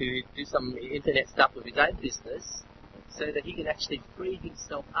gone to do some internet stuff with his own business so that he can actually free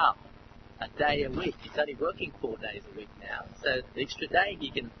himself up a day a week. He's only working 4 days a week now, so the extra day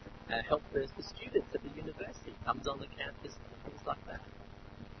he can help the students at the university, comes on the campus, and things like that.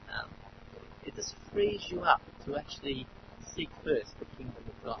 It just frees you up to actually seek first the kingdom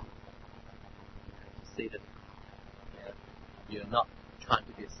of God. To see that you're not trying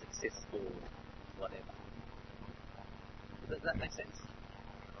to be a successful whatever. Does that make sense?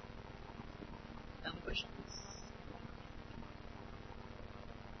 Other questions?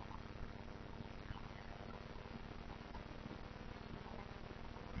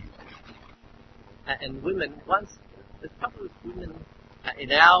 And women, the problem with women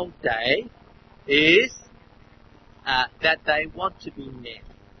in our day is that they want to be men.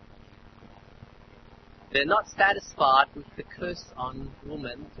 They're not satisfied with the curse on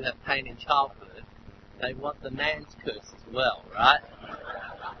women to have pain in childbirth. They want the man's curse as well, right?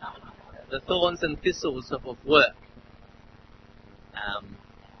 The thorns and thistles of work.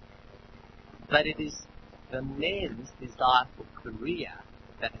 But it is the men's desire for career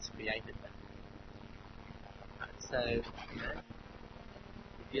that has created that. So, if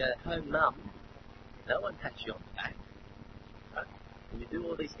you're a home mum, no one pats you on the back. Right? And you do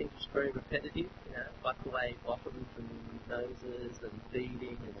all these things which are very repetitive, wipe away bottoms and noses and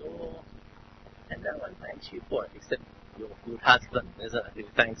feeding and all, and no one thanks you for it, except your good husband, who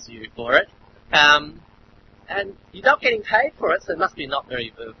thanks you for it. And you're not getting paid for it, so it must be not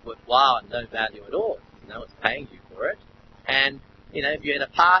very worthwhile and no value at all. No one's paying you for it. And, if you're at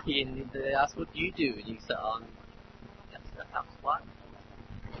a party and they ask, what do you do? And you say, I'm just a housewife.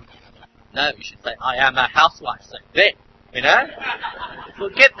 No, you should say, I am a housewife. So there,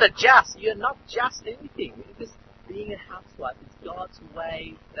 Forget the just. You're not just anything. Because being a housewife is God's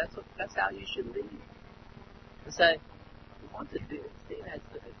way. That's how you should live. And so, we want to do it. See, that's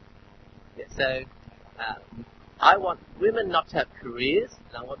the thing. Yeah, so, I want women not to have careers,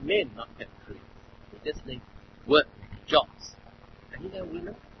 and I want men not to have careers. We just need work, jobs. And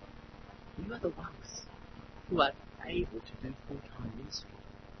women, you are the ones who are able to do full-time ministry.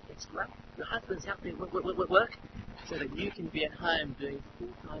 It's great. Your husband's helping work so that you can be at home doing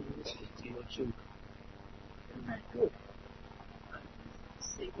full-time ministry to your children. Isn't that good?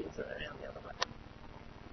 See things around the other way.